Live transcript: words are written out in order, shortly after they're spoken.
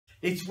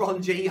It's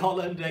Ron G.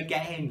 Holland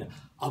again.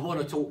 I want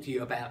to talk to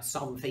you about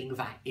something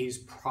that is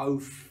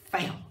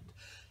profound.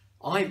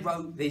 I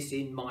wrote this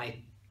in my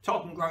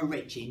Top and Grow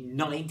Rich in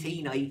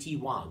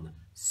 1981.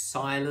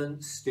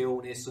 Silence,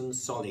 stillness and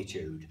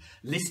solitude.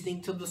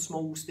 Listening to the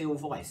small, still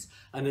voice.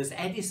 And as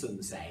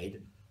Edison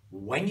said,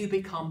 when you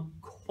become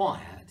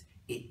quiet,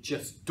 it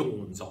just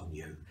dawns on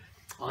you.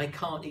 I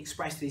can't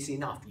express this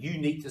enough. You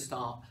need to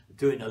start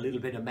doing a little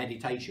bit of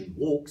meditation,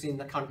 walks in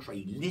the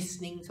country,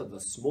 listening to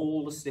the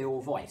small, still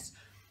voice.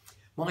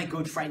 My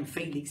good friend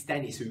Felix,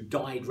 who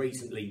died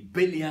recently,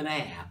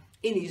 billionaire,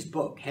 in his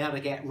book, How to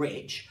Get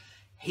Rich,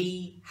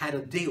 he had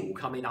a deal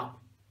coming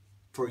up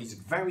for his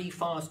very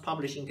first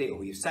publishing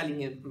deal. He was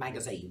selling a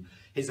magazine.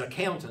 His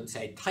accountant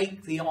said,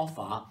 take the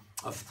offer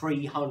of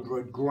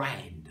 300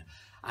 grand.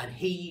 And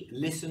he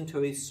listened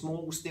to his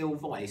small, still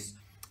voice,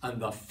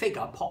 and the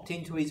figure popped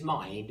into his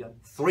mind,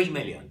 3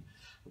 million.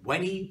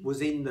 When he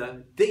was in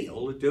the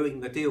deal,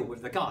 doing the deal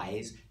with the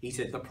guys, he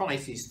said, the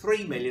price is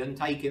 3 million,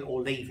 take it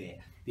or leave it.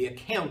 The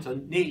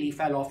accountant nearly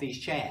fell off his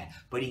chair,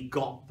 but he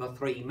got the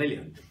 3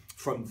 million.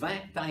 From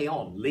that day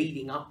on,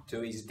 leading up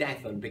to his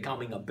death and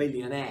becoming a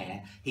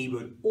billionaire, he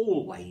would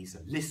always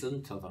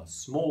listen to the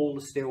small,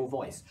 still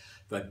voice,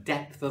 the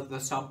depth of the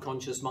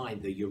subconscious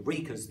mind, the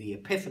eurekas, the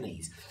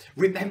epiphanies.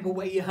 Remember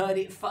where you heard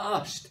it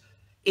first.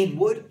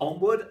 Inward,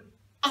 onward,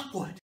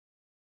 upward.